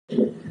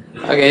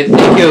Okay,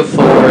 thank you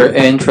for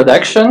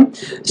introduction.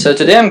 So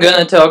today I'm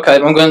going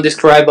to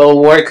describe our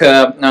work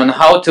on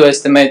how to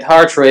estimate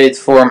heart rate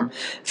from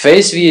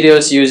face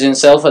videos using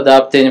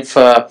self-adaptive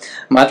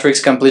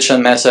matrix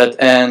completion method.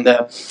 And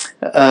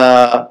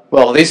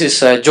well, this is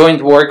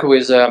joint work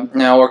with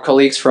our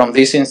colleagues from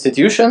these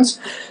institutions,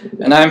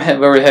 and I'm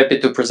very happy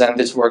to present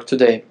this work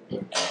today.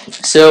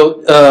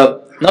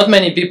 So not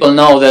many people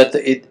know that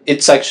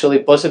it's actually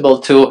possible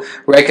to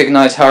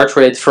recognize heart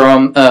rate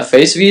from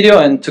face video,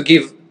 and to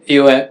give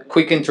you a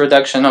quick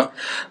introduction of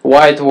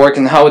why it works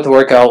and how it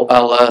works,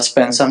 I'll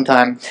spend some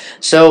time.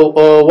 So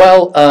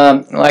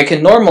like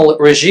in normal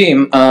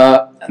regime,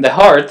 the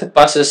heart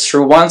passes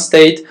through one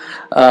state,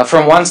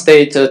 from one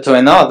state to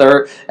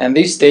another, and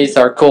these states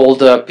are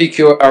called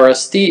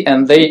PQRST,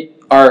 and they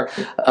are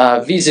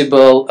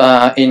visible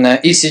in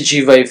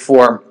ECG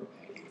waveform.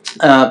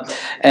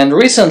 And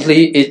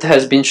recently it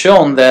has been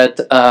shown that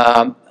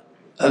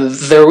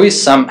there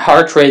is some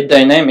heart rate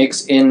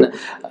dynamics in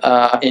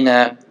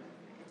a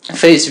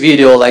face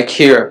video like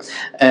here,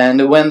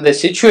 and when the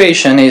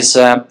situation is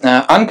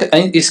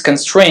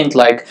constrained,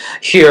 like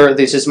here,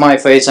 this is my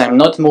face, I'm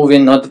not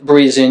moving, not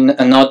breathing,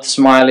 not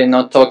smiling,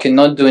 not talking,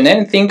 not doing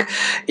anything.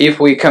 If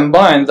we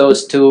combine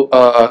those two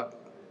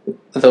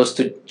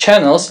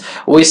channels,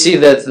 we see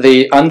that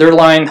the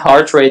underlying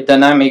heart rate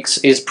dynamics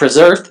is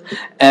preserved,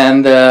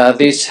 and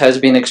this has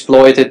been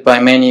exploited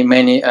by many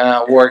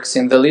works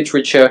in the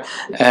literature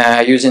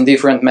using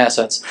different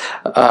methods.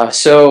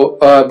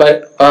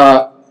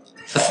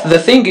 The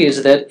thing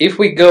is that if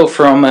we go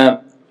from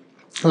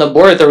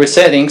laboratory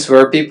settings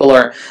where people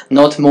are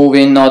not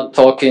moving, not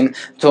talking,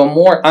 to a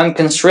more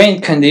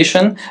unconstrained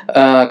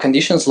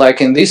conditions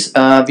like in this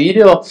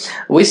video,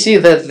 we see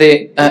that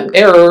the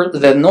error,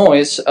 the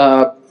noise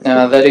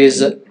that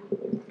is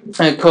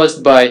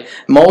caused by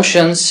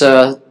motions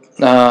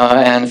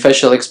and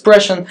facial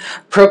expression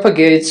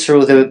propagates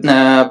through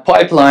the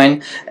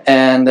pipeline,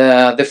 and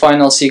the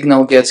final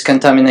signal gets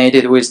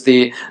contaminated with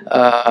the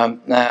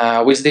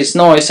with this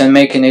noise, and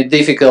making it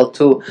difficult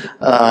to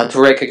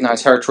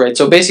recognize heart rate.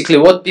 So basically,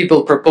 what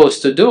people propose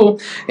to do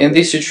in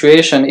this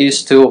situation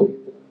is to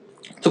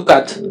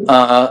cut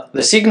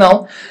the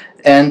signal,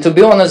 and to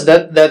be honest,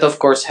 that of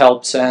course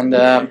helps, and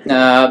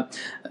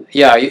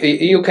yeah,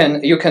 you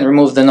can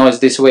remove the noise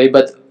this way.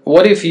 But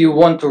what if you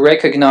want to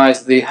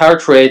recognize the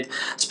heart rate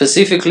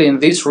specifically in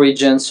these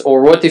regions,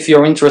 or what if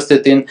you're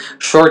interested in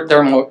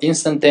short-term or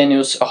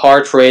instantaneous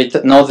heart rate,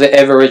 not the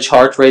average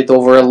heart rate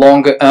over a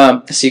long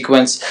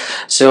sequence?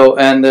 So,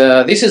 and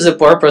this is the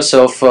purpose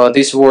of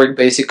this work,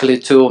 basically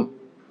to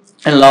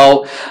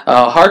allow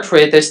heart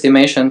rate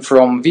estimation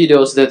from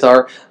videos that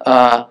are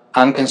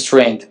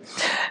unconstrained.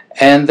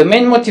 And the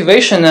main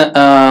motivation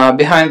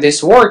behind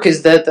this work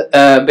is that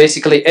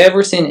basically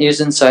everything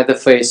is inside the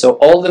face. So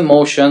all the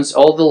motions,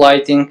 all the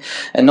lighting,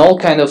 and all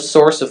kind of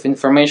source of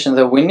information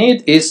that we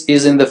need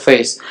is in the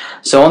face.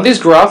 So on this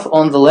graph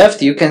on the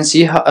left, you can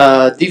see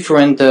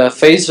different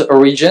face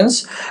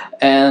regions,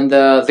 and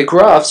the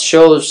graph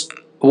shows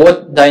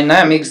what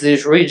dynamics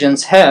these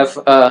regions have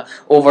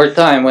over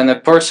time when a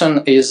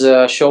person is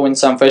showing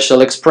some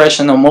facial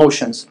expression or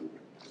motions.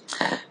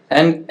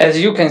 And as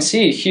you can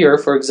see here,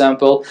 for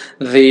example,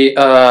 the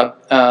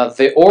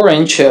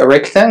orange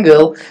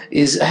rectangle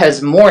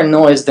has more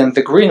noise than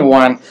the green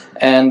one,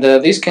 and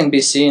this can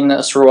be seen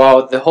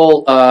throughout the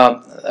whole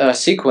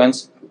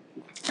sequence.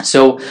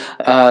 So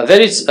that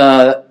is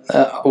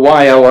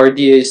why our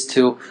idea is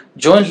to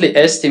jointly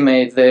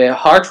estimate the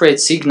heart rate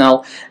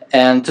signal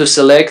and to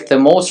select the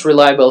most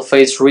reliable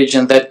face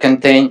region that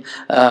contain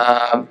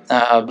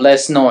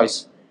less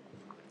noise.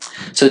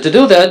 So to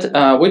do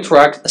that, we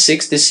tracked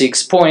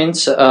 66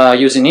 points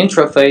using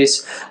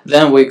intraface,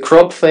 then we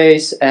crop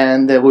face,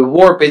 and we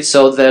warp it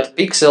so that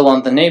pixels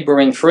on the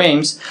neighboring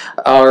frames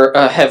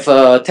have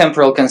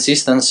temporal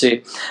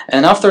consistency.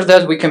 And after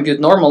that, we compute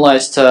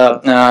normalized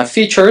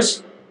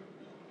features,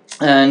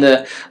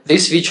 and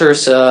these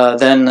features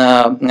then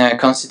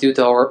constitute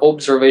our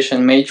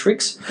observation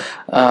matrix.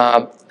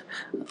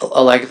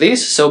 Like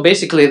this. So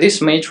basically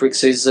this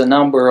matrix is a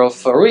number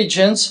of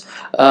regions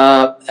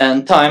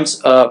and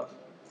times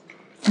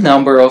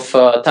number of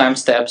time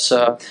steps,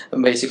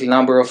 basically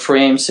number of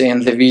frames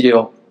in the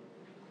video.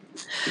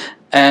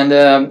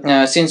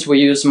 And since we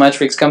use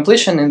matrix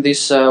completion in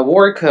this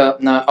work,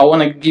 I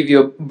want to give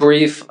you a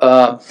brief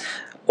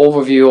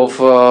overview of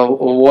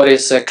what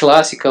is a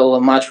classical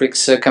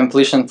matrix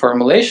completion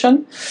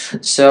formulation.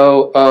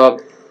 So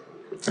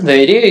the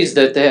idea is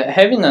that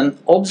having an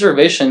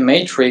observation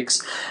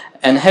matrix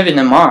and having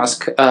a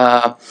mask, we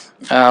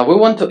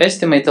want to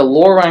estimate a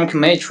low-rank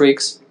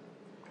matrix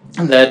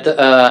that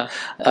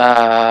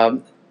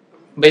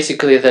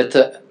basically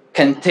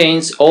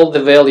contains all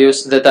the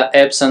values that are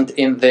absent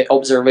in the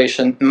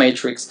observation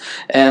matrix,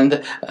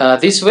 and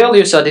these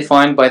values are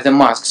defined by the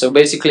mask. So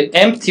basically,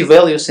 empty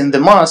values in the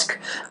mask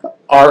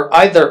are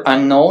either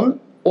unknown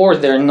or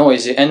they're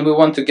noisy, and we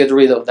want to get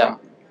rid of them.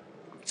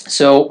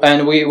 So,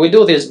 and we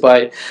do this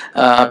by,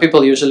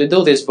 people usually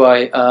do this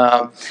by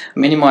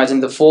minimizing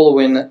the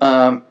following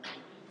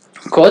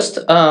cost,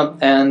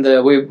 and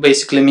we're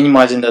basically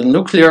minimizing the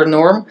nuclear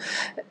norm.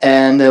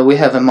 And we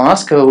have a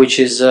mask which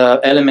is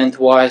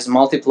element-wise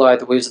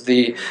multiplied with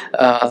the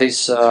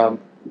this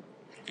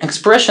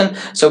expression.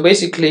 So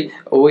basically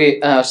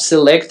we are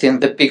selecting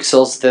the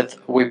pixels that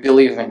we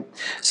believe in.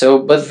 So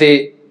but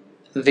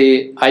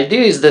the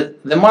idea is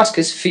that the mask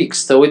is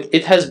fixed, so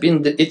it has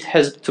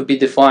to be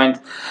defined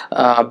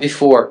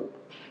before,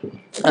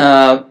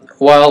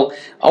 while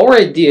our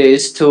idea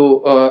is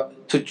to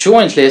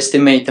jointly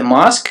estimate the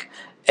mask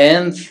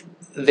and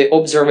the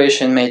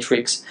observation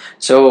matrix.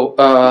 So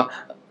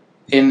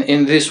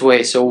in this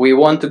way, so we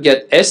want to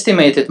get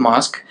estimated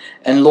mask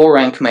and low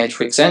rank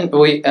matrix, and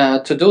we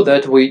to do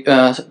that we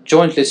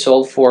jointly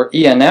solve for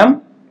E and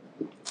M.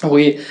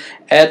 We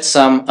add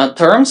some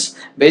terms.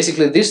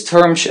 Basically, this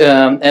term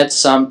adds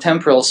some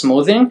temporal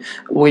smoothing,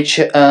 which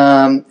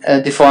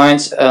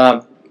defines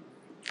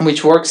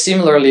which works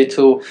similarly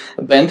to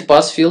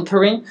bandpass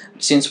filtering,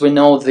 since we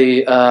know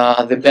the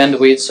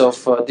bandwidths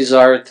of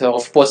desired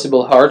of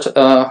possible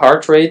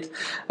heart rate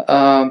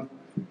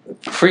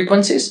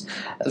frequencies.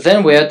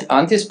 Then we add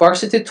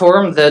anti-sparsity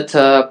term that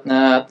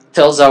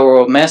tells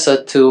our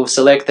method to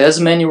select as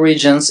many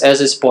regions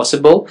as is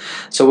possible.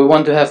 So we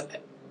want to have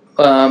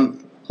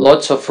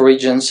lots of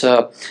regions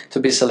to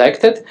be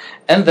selected,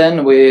 and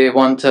then we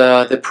want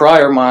the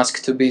prior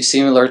mask to be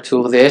similar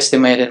to the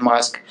estimated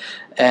mask,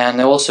 and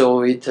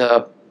also it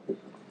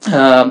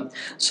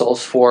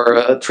solves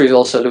for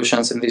trivial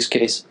solutions in this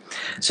case.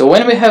 So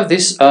when we have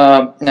this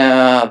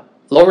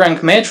low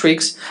rank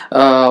matrix,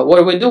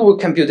 what we do, we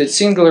compute its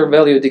singular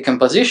value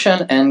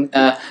decomposition and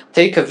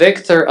take a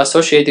vector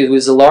associated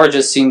with the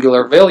largest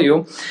singular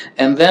value,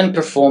 and then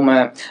perform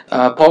a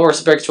power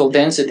spectral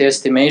density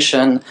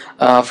estimation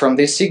from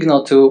this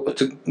signal to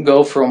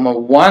go from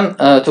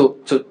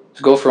to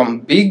go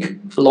from big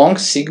long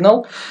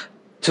signal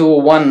to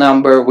one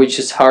number, which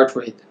is heart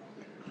rate.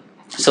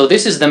 So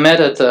this is the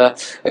method,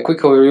 a quick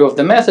overview of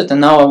the method, and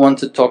now I want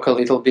to talk a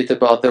little bit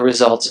about the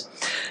results.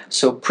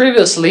 So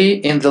previously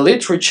in the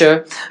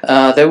literature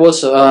there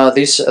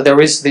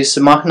is this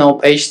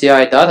Magnop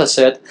HDI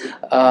dataset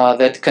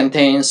that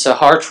contains a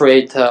heart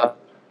rate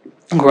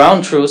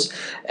ground truth,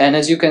 and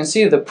as you can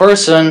see, the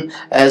person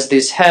has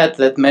this head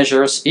that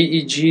measures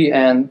EEG,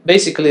 and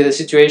basically the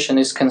situation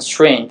is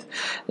constrained,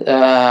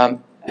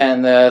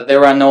 and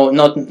there are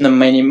not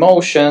many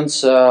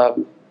motions,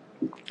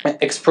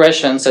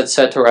 expressions,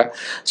 etc.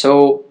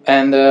 So,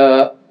 and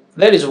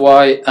that is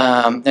why,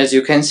 as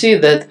you can see,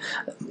 that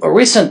a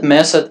recent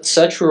method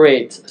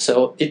saturate.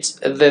 So it's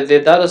the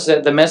data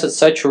set, the method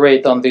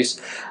saturate on this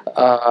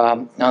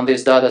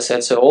data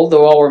set. So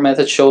although our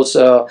method shows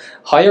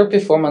higher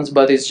performance,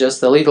 but it's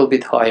just a little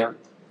bit higher.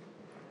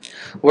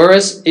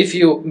 Whereas if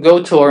you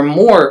go to a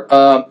more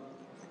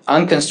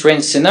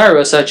unconstrained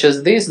scenario, such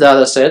as this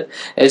data set,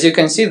 as you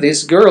can see,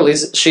 this girl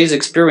she's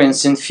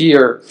experiencing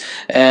fear,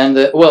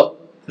 and well,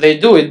 they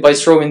do it by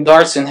throwing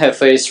darts in her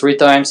face 3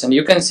 times, and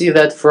you can see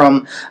that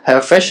from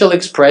her facial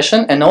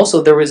expression, and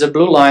also there is a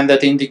blue line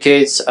that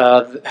indicates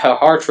her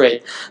heart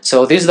rate.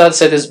 So this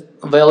dataset is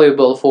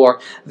valuable for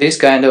this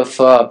kind of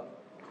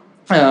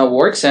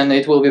works, and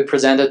it will be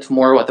presented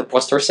tomorrow at the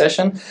poster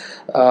session.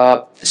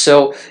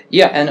 So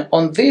yeah, and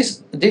on this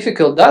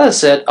difficult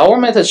dataset, our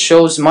method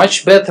shows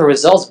much better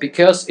results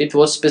because it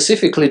was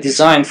specifically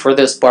designed for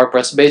this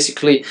purpose.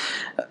 Basically,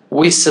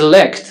 we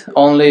select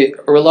only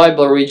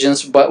reliable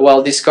regions, but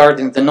while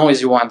discarding the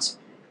noisy ones.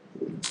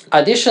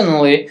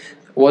 Additionally,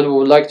 what we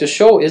would like to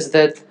show is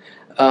that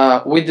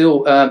we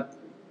do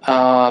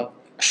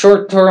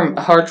short-term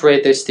heart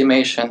rate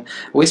estimation.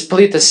 We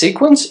split a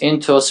sequence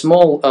into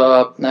small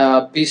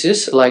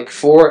pieces like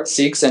 4,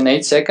 6, and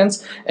 8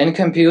 seconds, and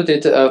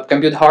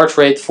compute heart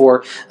rate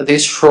for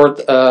these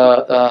short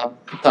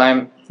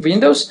time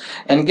windows,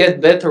 and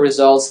get better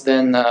results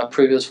than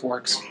previous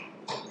works.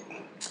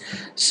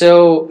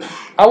 So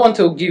I want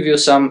to give you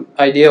some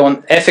idea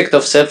on effect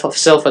of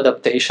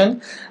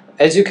self-adaptation.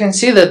 As you can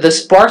see that the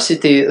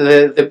sparsity,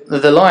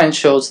 the line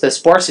shows the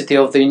sparsity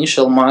of the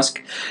initial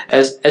mask.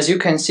 As you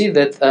can see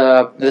that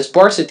the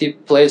sparsity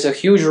plays a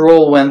huge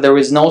role when there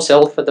is no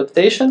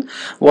self-adaptation,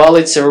 while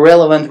it's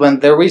irrelevant when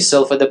there is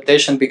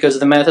self-adaptation, because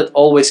the method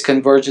always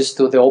converges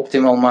to the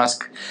optimal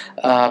mask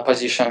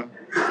position,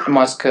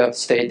 mask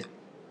state.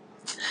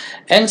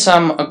 And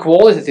some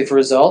qualitative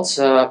results.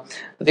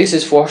 This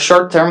is for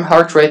short-term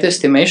heart rate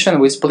estimation.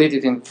 We split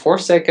it in 4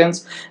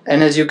 seconds,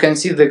 and as you can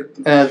see,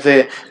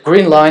 the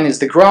green line is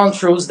the ground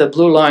truth, the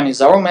blue line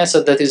is our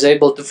method that is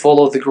able to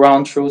follow the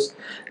ground truth,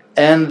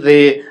 and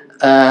the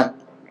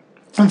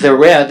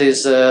red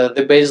is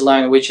the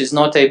baseline, which is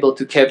not able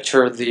to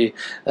capture the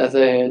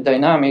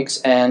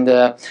dynamics, and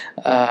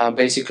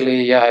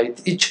basically, yeah,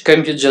 it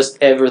computes just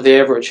the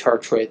average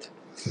heart rate.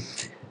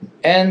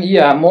 And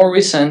yeah, more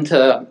recent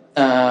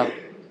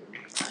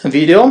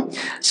video.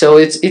 So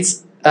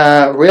it's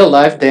a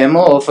real-life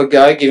demo of a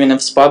guy giving a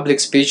public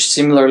speech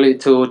similarly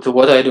to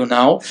what I do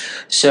now.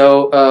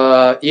 So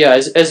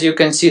yeah, as you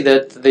can see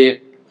that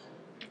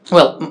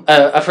well,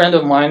 a friend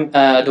of mine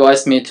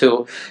advised me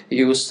to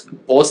use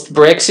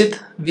post-Brexit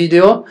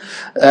video,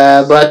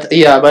 but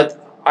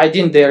I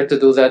didn't dare to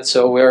do that.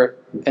 So we're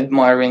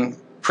admiring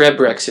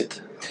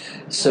pre-Brexit.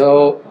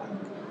 So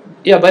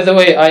yeah. By the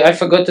way, I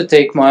forgot to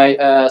take my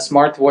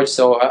smartwatch,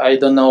 so I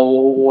don't know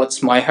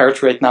what's my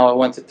heart rate now. I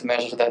wanted to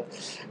measure that,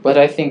 but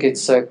I think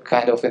it's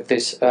kind of at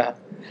this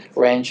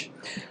range.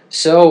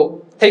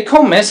 So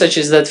take-home message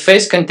is that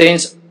FACE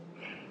contains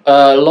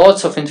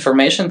lots of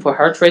information for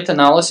heart rate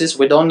analysis.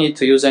 We don't need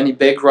to use any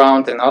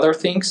background and other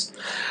things.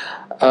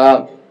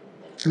 The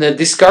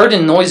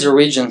discarding noisy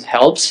region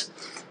helps.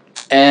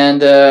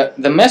 And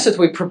the method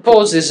we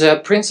propose is a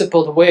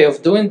principled way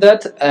of doing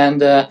that,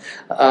 and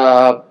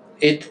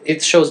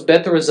it shows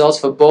better results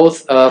for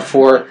both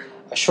for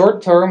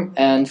short term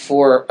and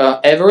for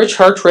average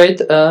heart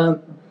rate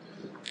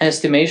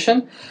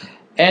estimation.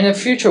 And in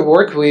future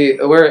work,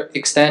 we're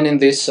extending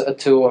this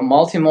to a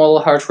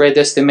multimodal heart rate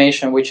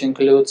estimation, which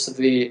includes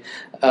the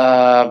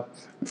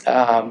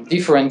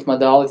different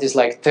modalities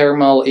like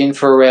thermal,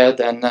 infrared,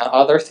 and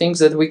other things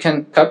that we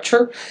can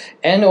capture.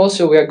 And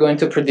also we are going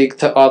to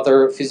predict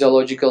other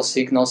physiological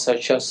signals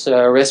such as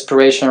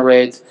respiration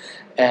rate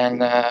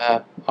and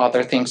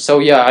other things. So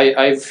yeah,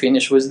 I've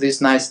finished with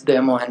this nice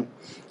demo, and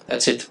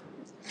that's it.